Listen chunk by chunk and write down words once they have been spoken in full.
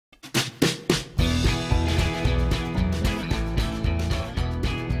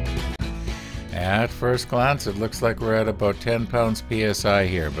At first glance, it looks like we're at about 10 pounds psi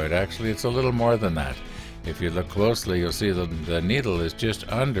here, but actually it's a little more than that. If you look closely, you'll see the needle is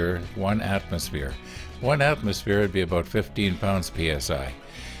just under 1 atmosphere. 1 atmosphere would be about 15 pounds psi.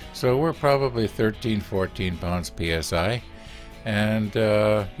 So we're probably 13, 14 pounds psi. And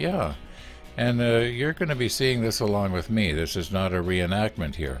yeah, and you're going to be seeing this along with me. This is not a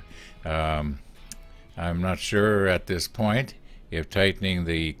reenactment here. I'm not sure at this point if tightening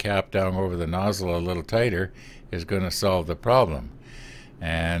the cap down over the nozzle a little tighter is going to solve the problem.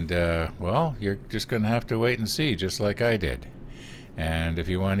 And well, you're just going to have to wait and see, just like I did. And if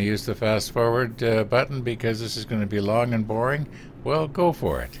you want to use the fast forward button because this is going to be long and boring, well, go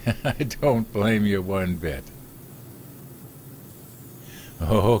for it. I don't blame you one bit.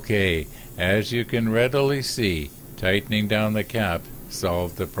 Okay, as you can readily see, tightening down the cap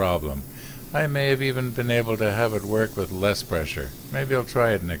solved the problem. I may have even been able to have it work with less pressure. Maybe I'll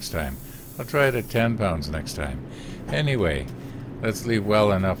try it next time. I'll try it at 10 pounds next time. Anyway, let's leave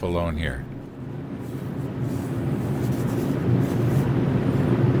well enough alone here.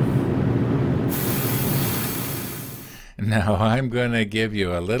 Now I'm going to give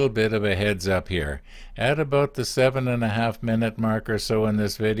you a little bit of a heads up here. At about the 7.5 minute mark or so in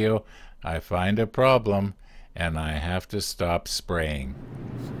this video, I find a problem and I have to stop spraying.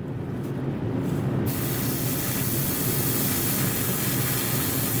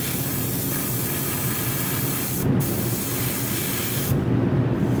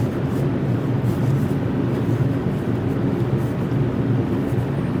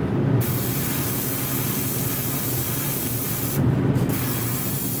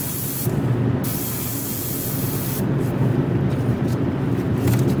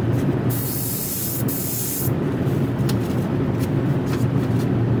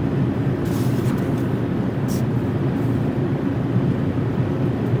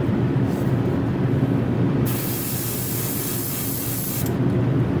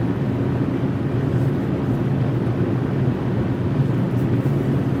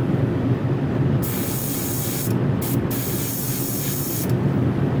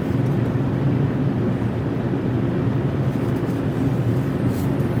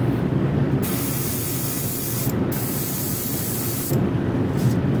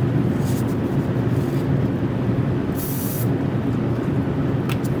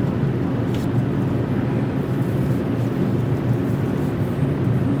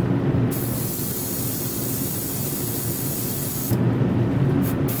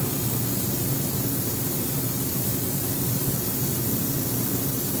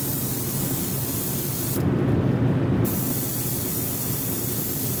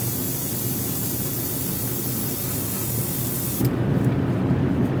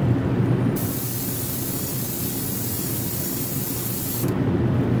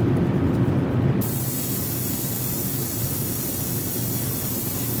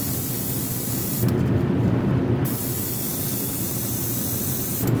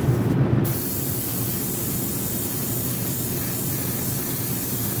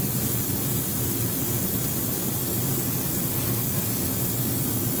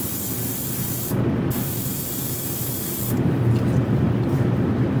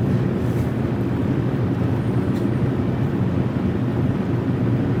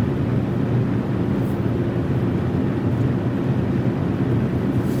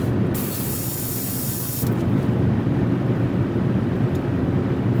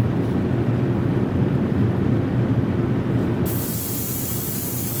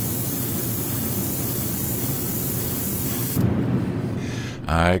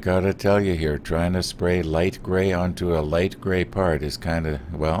 I gotta tell you here, trying to spray light gray onto a light gray part is kind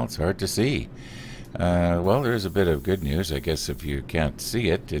of, well, it's hard to see. Well, there's a bit of good news. I guess if you can't see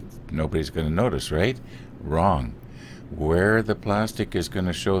it, nobody's going to notice, right? Wrong. Where the plastic is going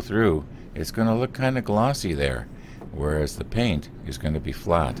to show through, it's going to look kind of glossy there, whereas the paint is going to be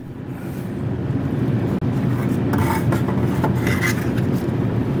flat.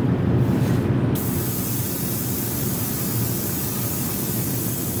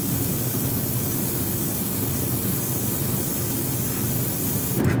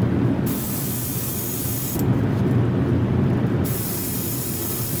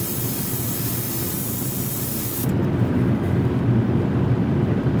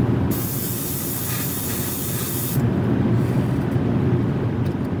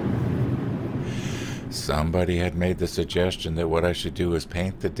 Somebody had made the suggestion that what I should do is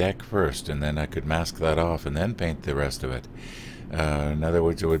paint the deck first, and then I could mask that off and then paint the rest of it. In other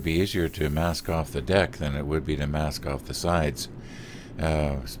words, it would be easier to mask off the deck than it would be to mask off the sides,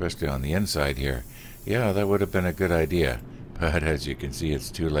 especially on the inside here. Yeah, that would have been a good idea, but as you can see,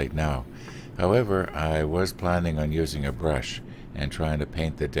 it's too late now. However, I was planning on using a brush and trying to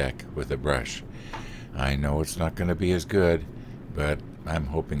paint the deck with a brush. I know it's not going to be as good, but I'm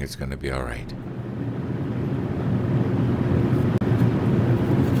hoping it's going to be all right.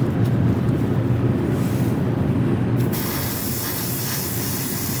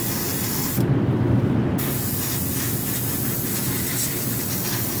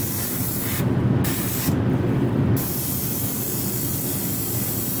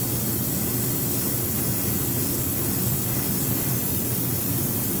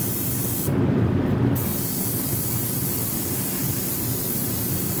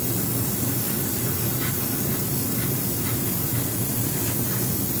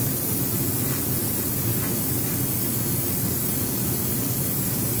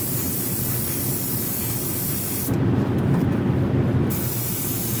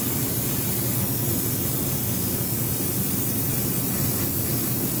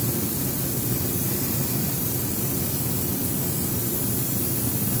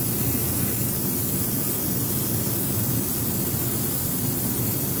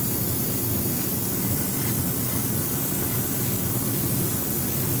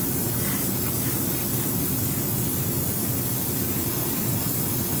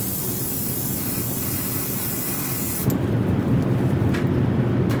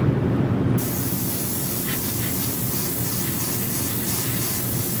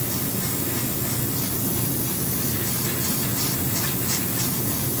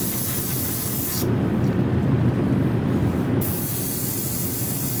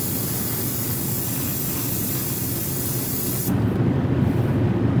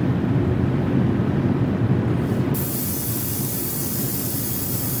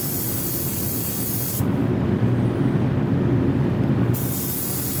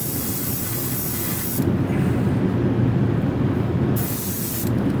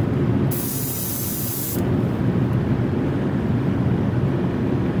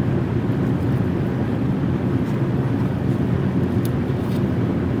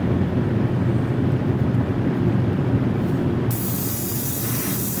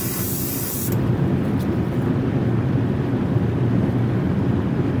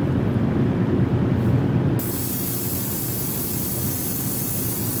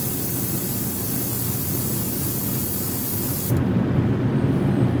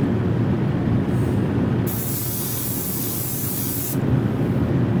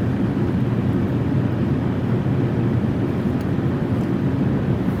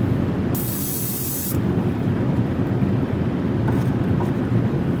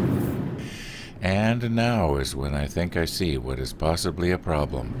 And now is when I think I see what is possibly a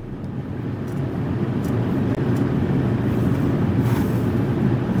problem.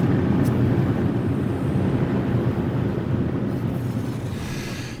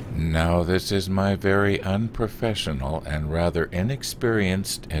 Now this is my very unprofessional and rather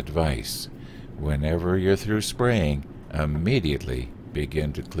inexperienced advice. Whenever you're through spraying, immediately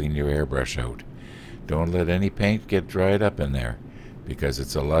begin to clean your airbrush out. Don't let any paint get dried up in there, because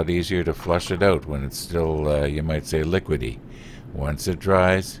it's a lot easier to flush it out when it's still, you might say, liquidy. Once it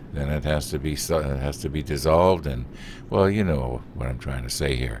dries, then it has to be dissolved, and, well, you know what I'm trying to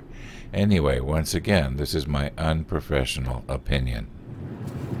say here. Anyway, once again, this is my unprofessional opinion.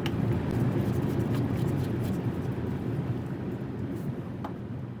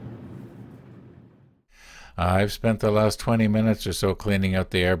 I've spent the last 20 minutes or so cleaning out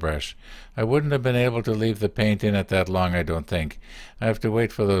the airbrush. I wouldn't have been able to leave the paint in it that long, I don't think. I have to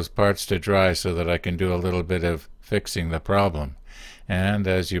wait for those parts to dry so that I can do a little bit of fixing the problem. And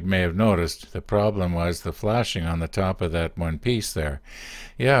as you may have noticed, the problem was the flashing on the top of that one piece there.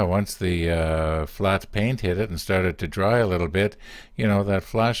 Yeah, once the flat paint hit it and started to dry a little bit, you know, that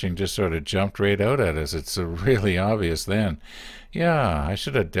flashing just sort of jumped right out at us. It's really obvious then. Yeah, I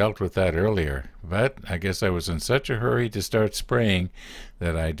should have dealt with that earlier, but I guess I was in such a hurry to start spraying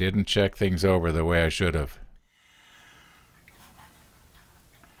that I didn't check things over the way I should have.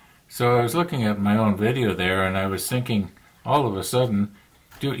 So I was looking at my own video there, and I was thinking, all of a sudden,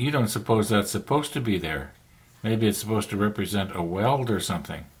 you don't suppose that's supposed to be there? Maybe it's supposed to represent a weld or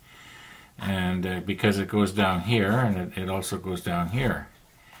something. And because it goes down here, and it also goes down here.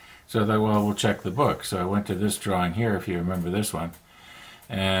 So I thought, well, we'll check the book. So I went to this drawing here, if you remember this one.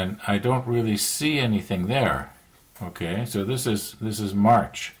 And I don't really see anything there. Okay, so this is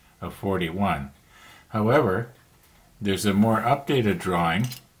March of 41. However, there's a more updated drawing.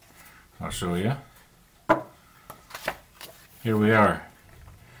 I'll show you. Here we are,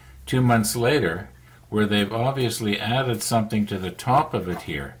 2 months later, where they've obviously added something to the top of it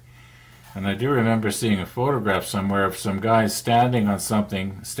here. And I do remember seeing a photograph somewhere of some guys standing on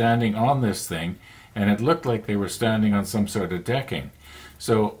something, standing on this thing, and it looked like they were standing on some sort of decking.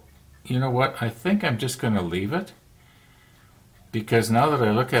 So, you know what? I think I'm just going to leave it, because now that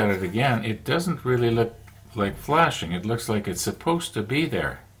I look at it again, it doesn't really look like flashing. It looks like it's supposed to be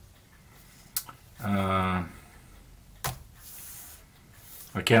there. I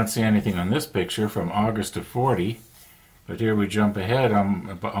can't see anything on this picture from August of 40. But here we jump ahead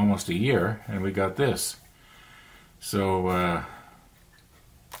almost a year, and we got this. So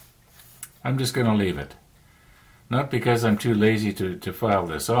I'm just going to leave it. Not because I'm too lazy to file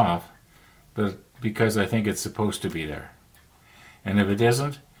this off, but because I think it's supposed to be there. And if it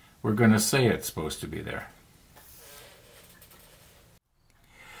isn't, we're going to say it's supposed to be there.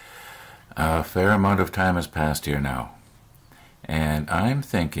 A fair amount of time has passed here now. And I'm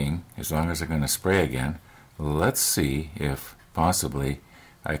thinking, as long as I'm going to spray again, let's see if possibly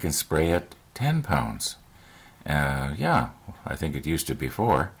I can spray at 10 pounds. Yeah, I think it used to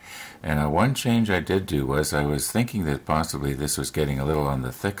before. And one change I did do was I was thinking that possibly this was getting a little on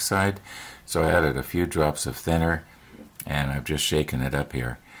the thick side, so I added a few drops of thinner, and I've just shaken it up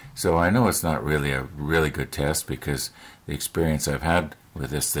here. So I know it's not really a really good test, because the experience I've had with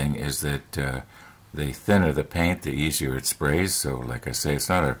this thing is that the thinner the paint, the easier it sprays. So like I say, it's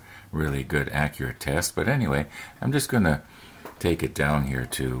not a really good accurate test, but anyway, I'm just going to take it down here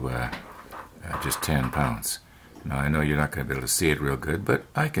to just 10 pounds. Now I know you're not going to be able to see it real good, but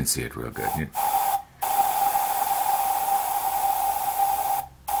I can see it real good.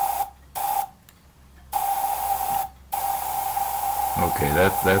 Okay,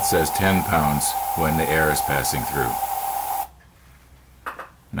 that says 10 pounds when the air is passing through.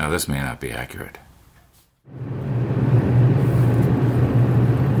 Now this may not be accurate.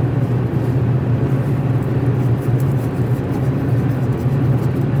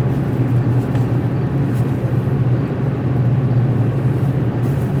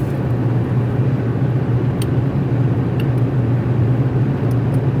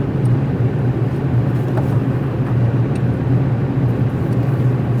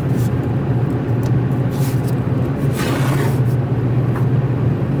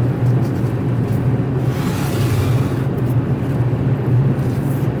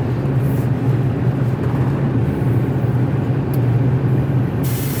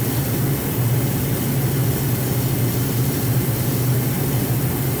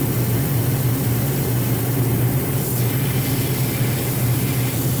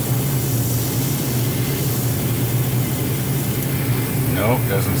 Nope,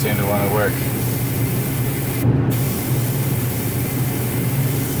 doesn't seem to want to work.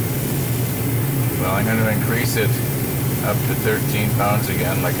 Well, I'm going to increase it up to 13 pounds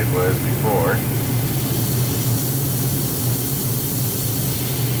again like it was before.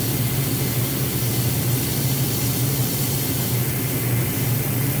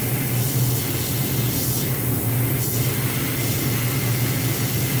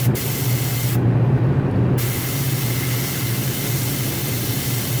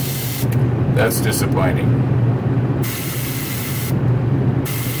 That's disappointing.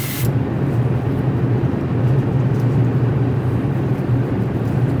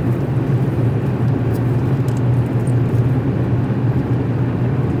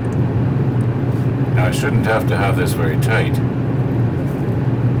 Now I shouldn't have to have this very tight.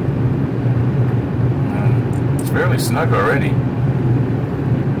 It's fairly snug already.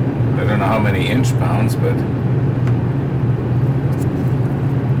 I don't know how many inch pounds, but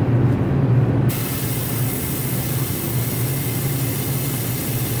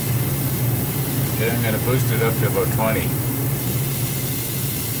I'm going to boost it up to about 20.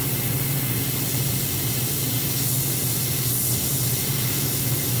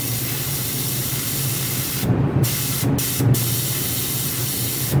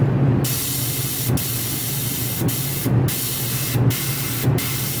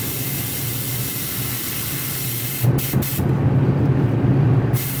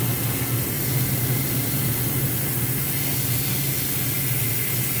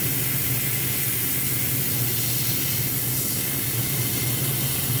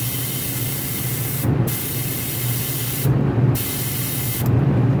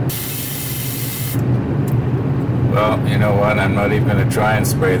 Well, you know what? I'm not even going to try and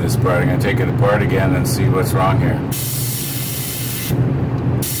spray this part. I'm going to take it apart again and see what's wrong here.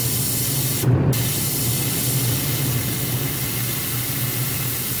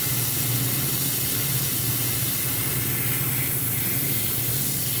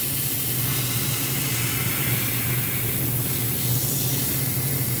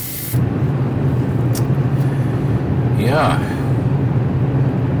 Yeah.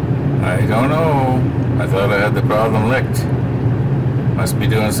 I don't know. I thought I had the problem licked. Must be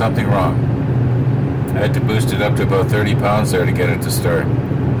doing something wrong. I had to boost it up to about 30 pounds there to get it to start.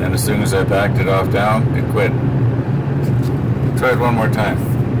 Then as soon as I backed it off down, it quit. Try it one more time.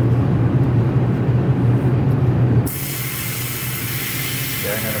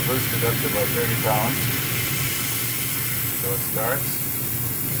 Okay, I'm going to boost it up to about 30 pounds. So it starts.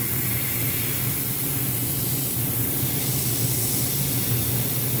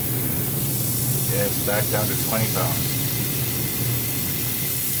 Yeah, it's back down to 20 pounds.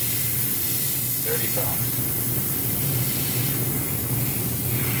 30 pounds.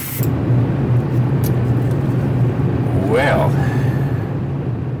 Well,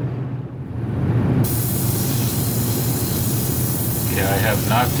 yeah, I have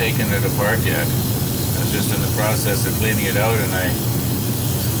not taken it apart yet. I was just in the process of cleaning it out, and I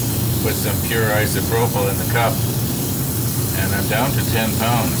put some pure isopropyl in the cup, and I'm down to 10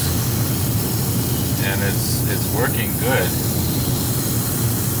 pounds, and it's working good.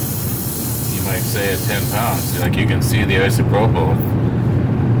 You might say at 10 pounds, like you can see the isopropyl.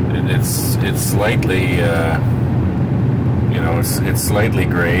 It's slightly, it's slightly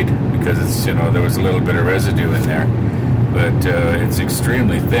grayed because it's, there was a little bit of residue in there, but it's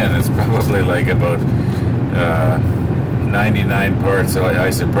extremely thin. It's probably like about 99 parts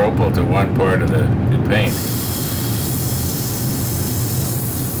isopropyl to 1 part of the paint.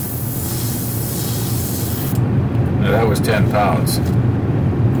 Now that was 10 pounds.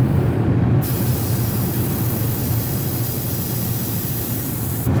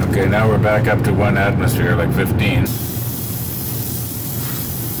 Okay, now we're back up to 1 atmosphere, like 15.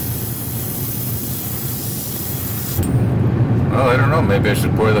 Well, I don't know, maybe I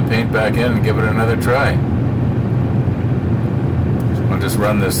should pour the paint back in and give it another try. I'll just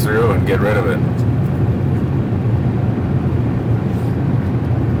run this through and get rid of it.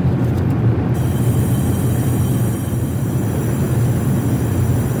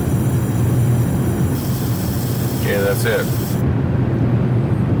 Okay, that's it.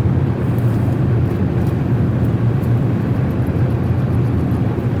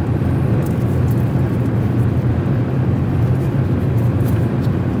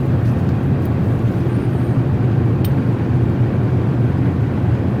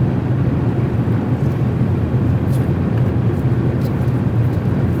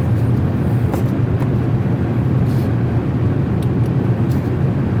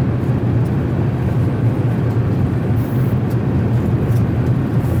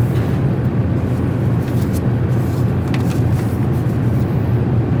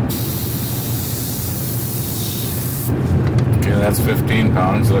 That's 15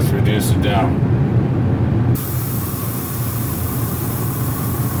 pounds. Let's reduce it down.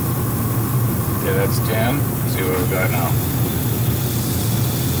 Okay, that's 10. Let's see what we've got now.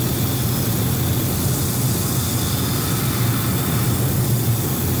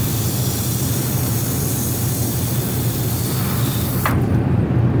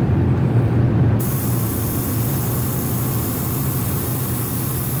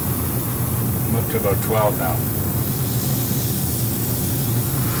 I'm up to about 12 now.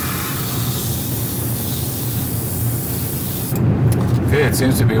 Okay, it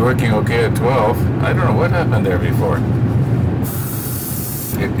seems to be working okay at 12. I don't know what happened there before.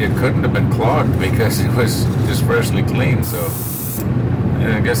 It couldn't have been clogged because it was just freshly cleaned, so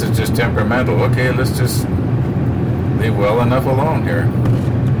I guess it's just temperamental. Okay, let's just leave well enough alone here.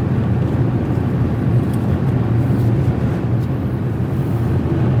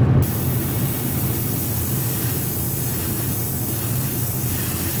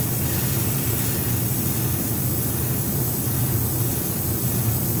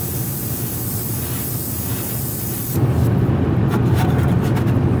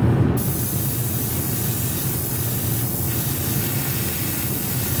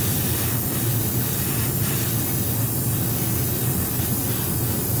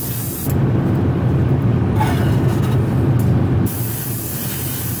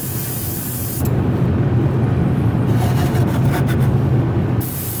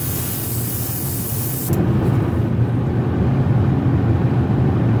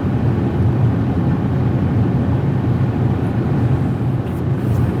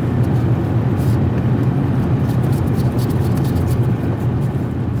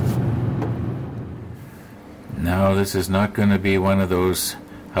 Now this is not going to be one of those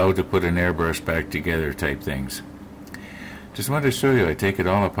how to put an airbrush back together type things. Just wanted to show you I take it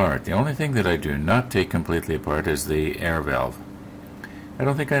all apart. The only thing that I do not take completely apart is the air valve. I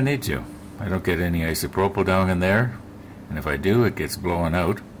don't think I need to. I don't get any isopropyl down in there, and if I do, it gets blown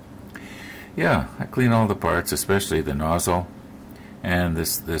out. Yeah, I clean all the parts, especially the nozzle And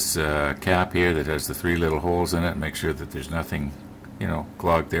this cap here that has the 3 little holes in it, make sure that there's nothing,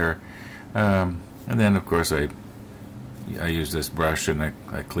 clogged there. And then, of course, I use this brush and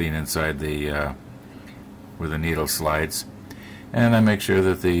I clean inside the where the needle slides, and I make sure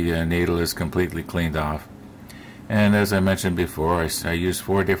that the needle is completely cleaned off. And as I mentioned before, I use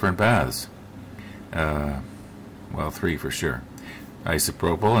 4 different baths. Well, 3 for sure.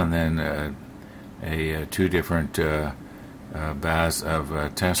 Isopropyl, and then 2 different baths of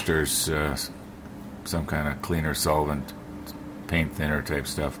Testors, some kind of cleaner solvent, paint thinner type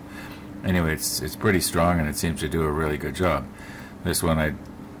stuff. Anyway, it's pretty strong, and it seems to do a really good job. This one I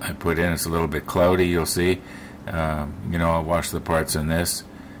put in, it's a little bit cloudy, you'll see. I'll wash the parts in this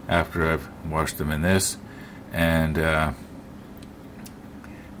after I've washed them in this, and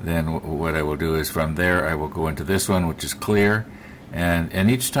then what I will do is from there I will go into this one, which is clear,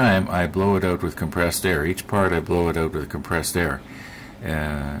 and each time I blow it out with compressed air. Each part I blow it out with compressed air,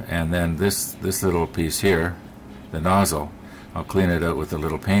 and then this little piece here, the nozzle, I'll clean it out with a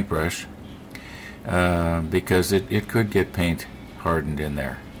little paintbrush, because it could get paint hardened in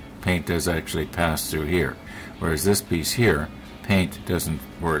there. Paint does actually pass through here, whereas this piece here, paint doesn't,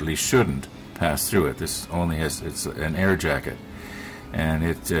 or at least shouldn't, pass through it. This only it's an air jacket, and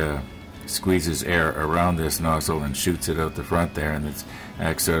it squeezes air around this nozzle and shoots it out the front there, and it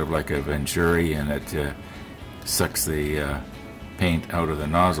acts sort of like a venturi, and it sucks the paint out of the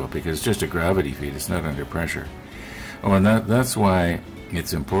nozzle, because it's just a gravity feed, it's not under pressure. Oh, and that's why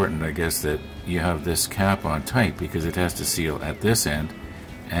it's important, I guess, that you have this cap on tight, because it has to seal at this end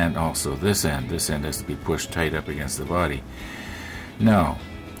and also this end. This end has to be pushed tight up against the body. Now,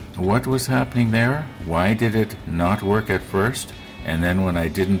 what was happening there? Why did it not work at first? And then when I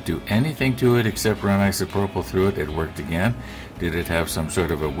didn't do anything to it except run isopropyl through it, it worked again? Did it have some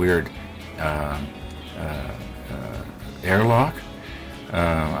sort of a weird airlock?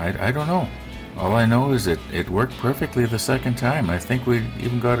 I don't know. All I know is that it worked perfectly the second time. I think we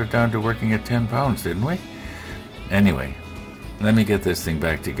even got it down to working at 10 pounds, didn't we? Anyway, let me get this thing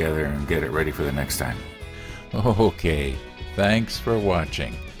back together and get it ready for the next time. Okay, thanks for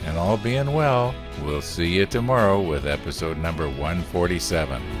watching. And all being well, we'll see you tomorrow with episode number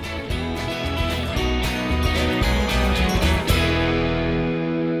 147.